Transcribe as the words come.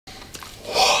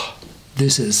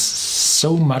this is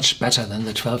so much better than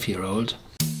the 12-year-old.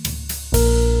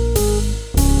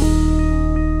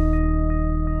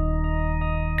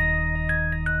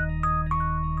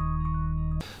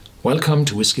 Welcome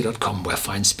to Whisky.com, where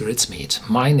fine spirits meet.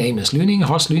 My name is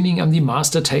Horst Lüning. I'm the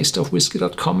master taster of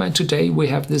Whisky.com, and today we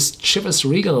have this Chivas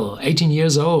Regal, 18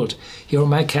 years old, here on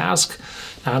my cask.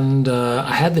 And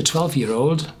I had the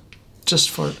 12-year-old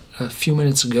just for a few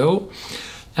minutes ago.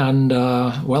 And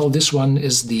well, this one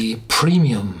is the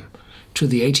premium to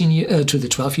the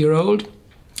 12-year-old,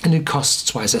 and it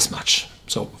costs twice as much.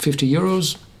 So 50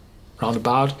 euros, round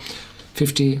about,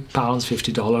 50 pounds,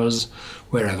 $50,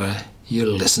 wherever you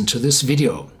listen to this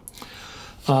video.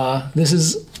 This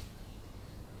is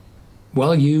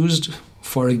well used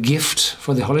for a gift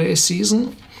for the holiday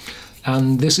season,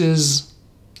 and this is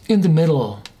in the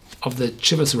middle of the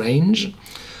Chivas range,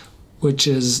 which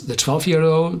is the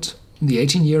 12-year-old, the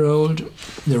 18-year-old,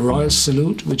 the Royal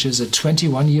Salute, which is a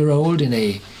 21-year-old in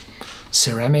a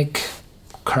ceramic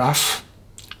carafe,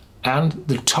 and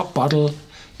the top bottle,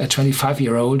 a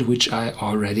 25-year-old, which I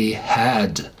already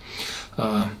had.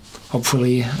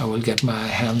 Hopefully I will get my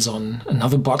hands on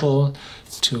another bottle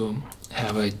to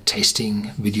have a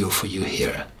tasting video for you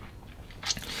here.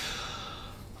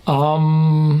 The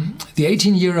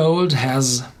 18-year-old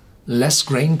has less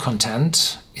grain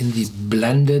content in the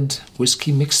blended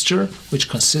whiskey mixture, which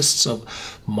consists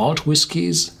of malt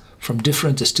whiskies from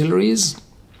different distilleries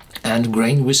and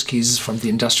grain whiskies from the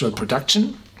industrial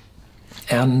production.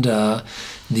 And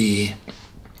the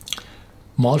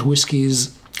malt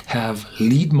whiskies have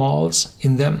lead malts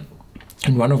in them,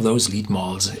 and one of those lead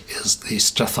malts is the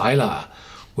Strathyla,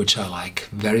 which I like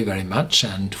very, very much,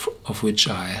 and of which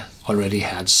I already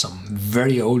had some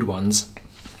very old ones,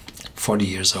 40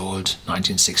 years old,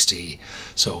 1960.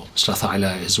 So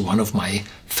Strathyla is one of my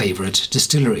favorite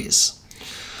distilleries.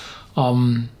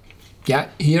 Yeah,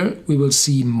 here we will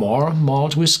see more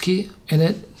malt whiskey in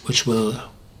it, which will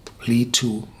lead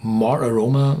to more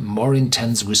aroma, more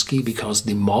intense whiskey, because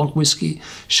the malt whiskey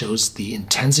shows the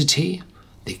intensity,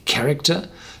 the character,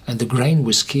 and the grain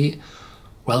whiskey,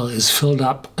 well, is filled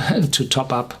up to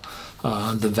top up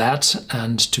the vat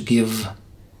and to give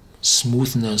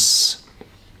smoothness,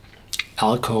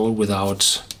 alcohol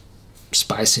without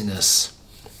spiciness,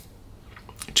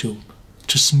 to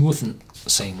smoothen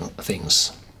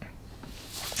things.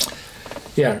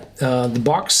 Yeah, the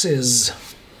box is,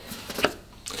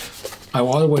 I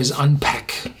always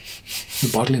unpack the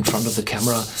bottle in front of the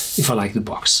camera if I like the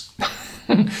box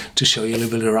to show you a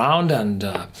little bit around. And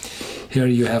here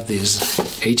you have this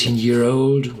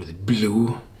 18-year-old with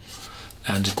blue,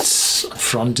 and it's on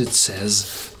front it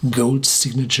says gold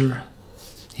signature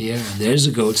here, and there's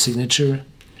a gold signature.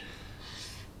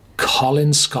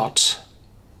 Colin Scott.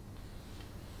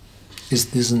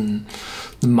 Is this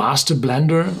the master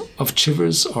blender of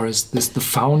Chivas, or is this the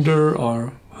founder,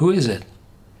 or who is it?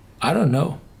 I don't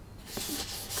know.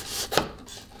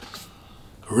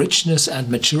 Richness and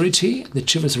maturity. The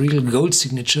Chivas Regal Gold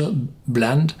Signature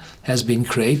blend has been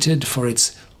created for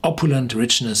its opulent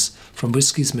richness from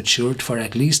whiskies matured for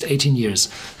at least 18 years.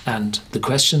 And the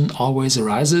question always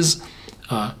arises,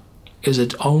 is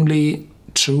it only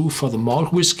true for the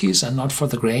malt whiskies and not for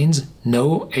the grains?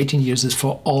 No, 18 years is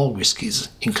for all whiskies,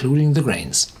 including the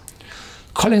grains.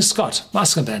 Colin Scott,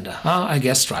 master blender. I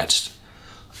guessed right.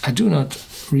 I do not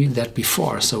read that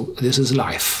before, so this is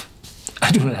live.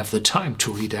 I do not have the time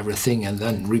to read everything and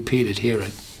then repeat it here.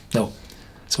 No,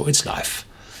 so it's live.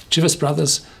 Chivas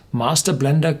Brothers master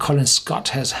blender Colin Scott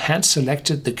has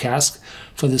hand-selected the cask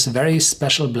for this very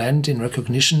special blend in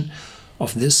recognition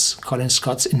of this. Colin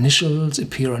Scott's initials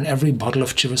appear on every bottle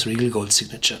of Chivas Regal Gold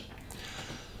Signature.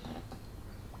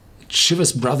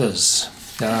 Chivas Brothers,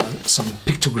 there are some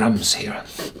pictograms here.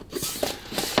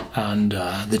 And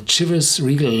the Chivas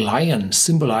Regal Lion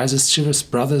symbolizes Chivas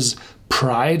Brothers'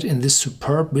 pride in this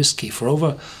superb whiskey. For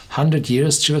over 100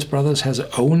 years, Chivas Brothers has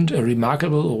owned a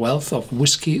remarkable wealth of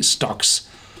whiskey stocks.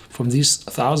 From these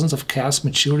thousands of casks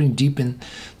maturing deep in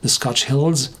the Scotch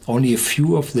hills, only a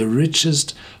few of the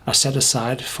richest are set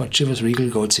aside for Chivas Regal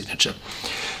Gold Signature.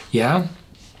 Yeah,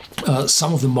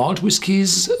 some of the malt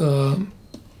whiskies are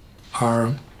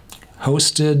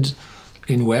hosted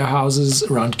in warehouses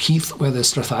around Keith, where the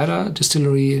Strathyla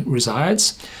distillery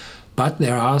resides, but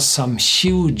there are some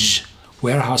huge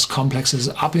warehouse complexes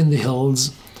up in the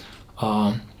hills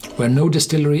where no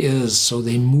distillery is, so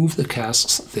they move the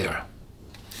casks there.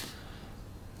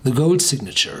 The Gold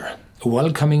Signature, a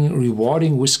welcoming,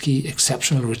 rewarding whiskey,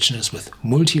 exceptional richness with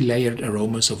multi-layered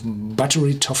aromas of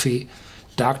buttery toffee,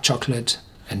 dark chocolate,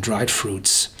 and dried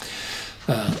fruits.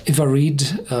 If I read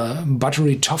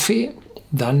buttery toffee,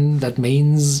 then that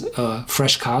means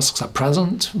fresh casks are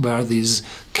present where these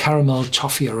caramel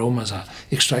toffee aromas are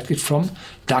extracted from.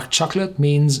 Dark chocolate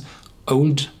means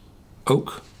old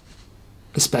oak,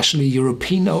 especially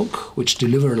European oak, which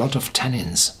deliver a lot of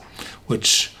tannins,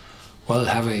 which will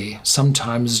have a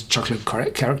sometimes chocolate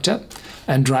character.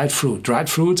 And dried fruit. Dried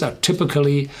fruits are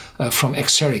typically from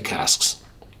ex-sherry casks.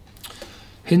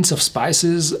 Hints of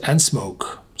spices and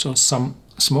smoke. So some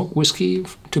smoked whiskey,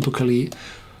 typically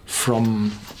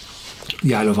from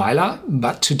the Isle of Islay,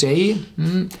 but today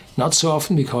not so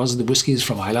often because the whiskies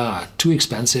from Islay are too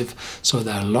expensive. So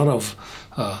there are a lot of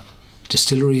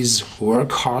distilleries,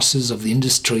 workhorses of the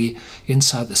industry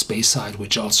inside the Speyside,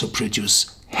 which also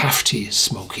produce hefty,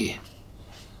 smoky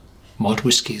malt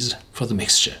whiskies for the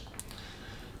mixture.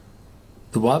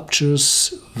 The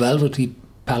voluptuous, velvety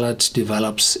palate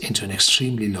develops into an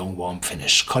extremely long, warm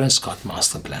finish. Colin Scott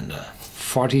Master Blender,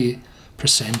 40%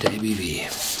 ABV.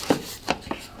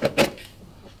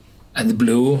 And the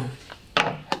blue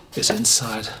is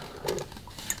inside.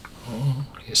 Oh,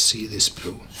 you see this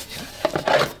blue.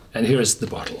 Yeah. And here is the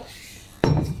bottle.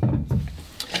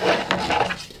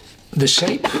 The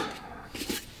shape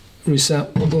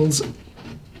resembles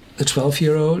a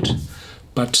 12-year-old,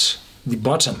 but the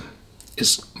bottom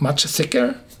is much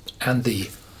thicker and the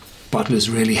bottle is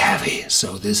really heavy.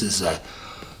 So this is a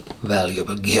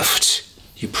valuable gift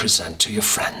you present to your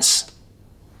friends.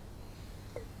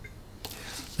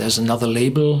 There's another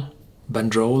label,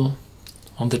 banderole,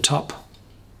 on the top,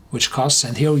 which costs,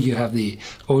 and here you have the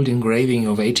old engraving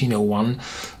of 1801,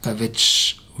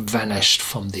 which vanished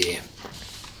from the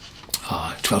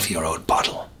 12-year-old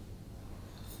bottle.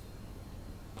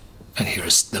 And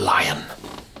here's the lion.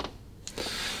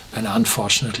 And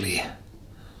unfortunately,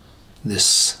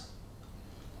 this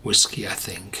whiskey, I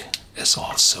think, is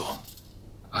also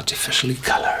artificially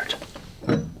colored.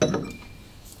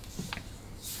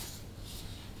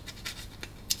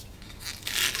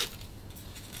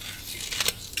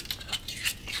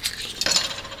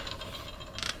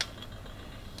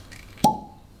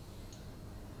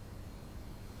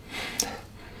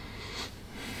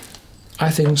 I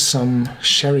think some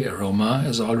sherry aroma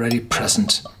is already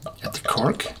present at the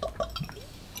cork.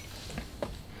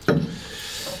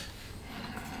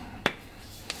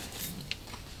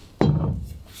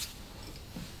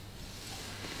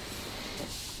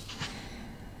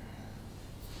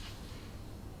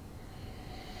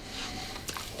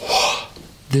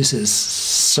 This is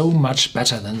so much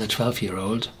better than the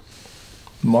 12-year-old,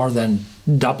 more than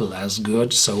double as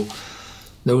good. So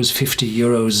those 50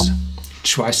 euros,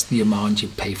 twice the amount you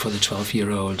pay for the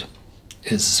 12-year-old,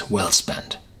 is well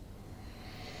spent.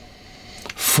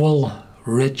 Full,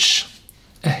 rich,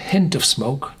 a hint of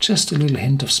smoke, just a little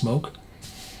hint of smoke.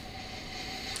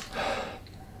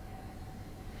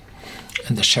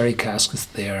 And the sherry cask is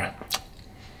there.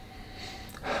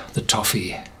 The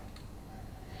toffee,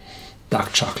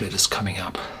 dark chocolate is coming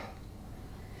up.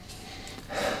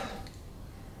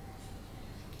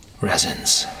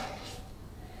 Raisins.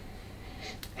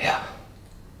 Yeah.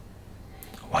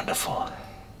 Wonderful.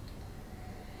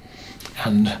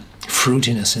 And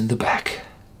fruitiness in the back.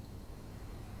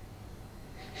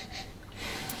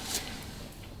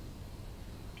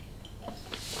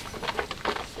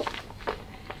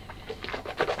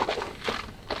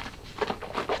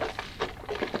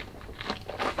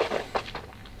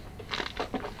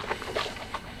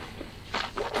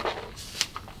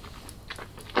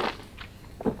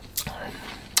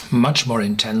 Much more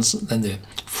intense than the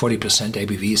 40%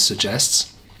 ABV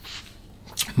suggests.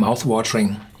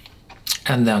 Mouth-watering,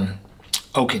 and then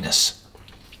oakiness.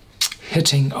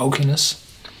 Hitting oakiness,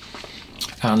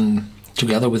 and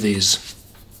together with this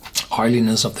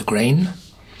oiliness of the grain.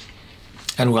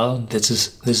 And well, this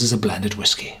is a blended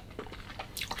whiskey.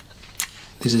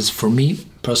 This is, for me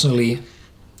personally,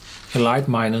 a light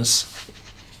minus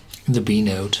in the B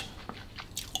note,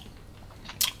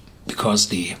 because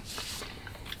the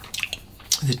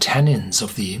tannins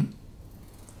of the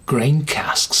grain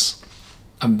casks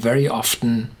are very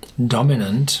often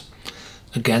dominant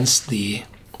against the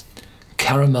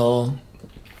caramel,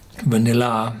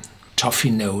 vanilla,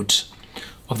 toffee note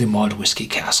of the malt whiskey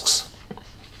casks.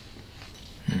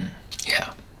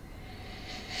 Yeah.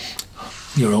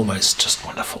 The aroma is just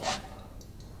wonderful.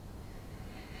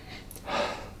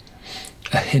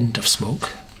 A hint of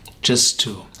smoke, just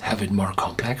to have it more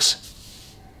complex.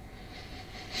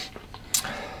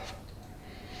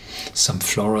 Some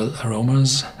floral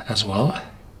aromas as well.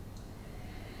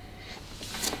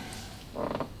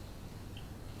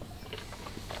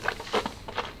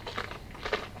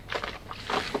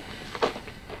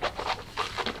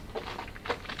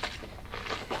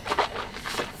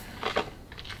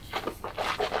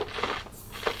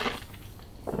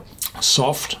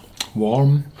 soft,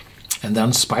 warm, and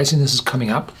then spiciness is coming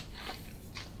up.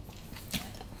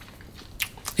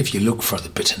 If you look for the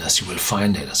bitterness, you will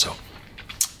find it. So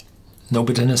no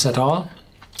bitterness at all.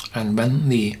 And when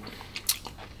the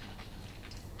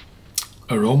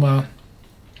aroma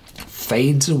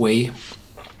fades away,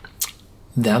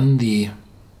 then the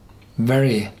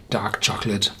very dark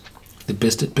chocolate, the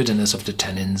bitterness of the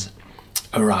tannins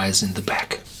arise in the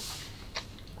back.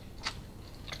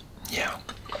 Yeah,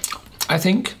 I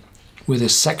think with a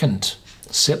second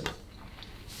sip,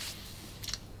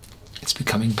 it's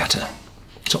becoming better.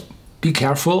 So be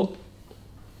careful.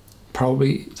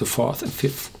 Probably the fourth and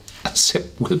fifth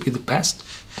sip will be the best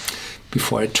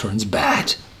before it turns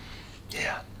bad.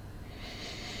 Yeah.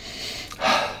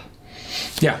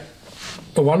 Yeah,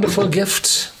 a wonderful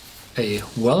gift, a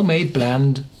well-made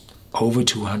blend, over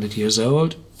 200 years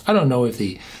old. I don't know if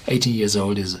the 18 years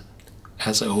old is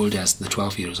as old as the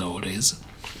 12 years old is,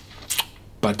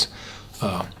 but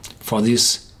for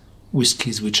these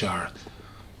whiskies which are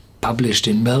published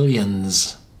in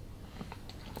millions,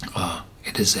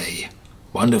 it is a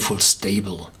wonderful,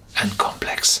 stable and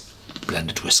complex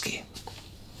blended whiskey.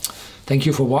 Thank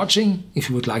you for watching. If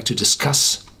you would like to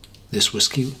discuss this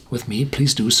whiskey with me,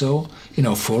 please do so in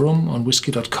our forum on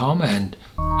Whisky.com, and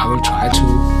I will try to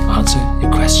answer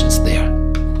your questions there.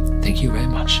 Thank you very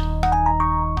much.